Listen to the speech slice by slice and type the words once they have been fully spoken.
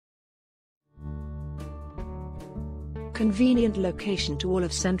convenient location to all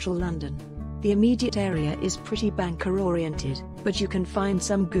of central London. The immediate area is pretty banker-oriented, but you can find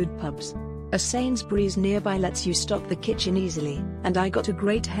some good pubs. A Sainsbury's nearby lets you stock the kitchen easily, and I got a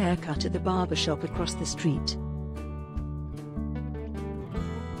great haircut at the barber shop across the street.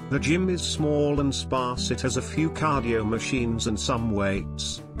 The gym is small and sparse. It has a few cardio machines and some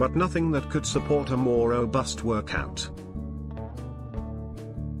weights, but nothing that could support a more robust workout.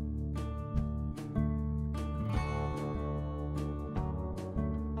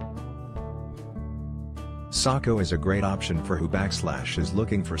 SACO is a great option for who is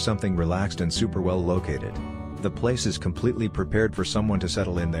looking for something relaxed and super well located. The place is completely prepared for someone to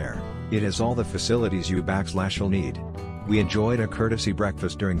settle in there. It has all the facilities you will need. We enjoyed a courtesy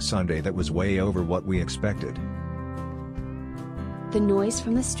breakfast during Sunday that was way over what we expected. The noise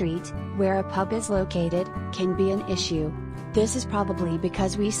from the street, where a pub is located, can be an issue. This is probably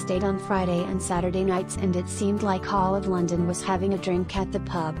because we stayed on Friday and Saturday nights and it seemed like all of London was having a drink at the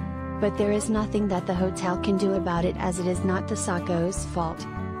pub. But there is nothing that the hotel can do about it, as it is not the SACO's fault.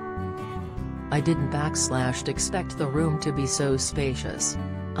 I didn't expect the room to be so spacious.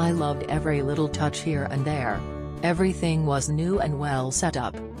 I loved every little touch here and there. Everything was new and well set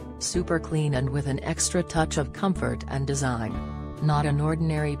up. Super clean and with an extra touch of comfort and design. Not an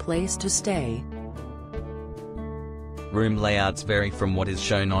ordinary place to stay. Room layouts vary from what is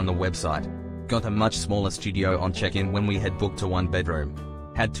shown on the website. Got a much smaller studio on check-in when we had booked a one-bedroom.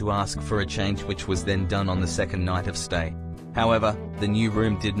 Had to ask for a change, which was then done on the second night of stay. However, the new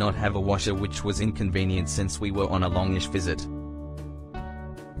room did not have a washer, which was inconvenient since we were on a longish visit.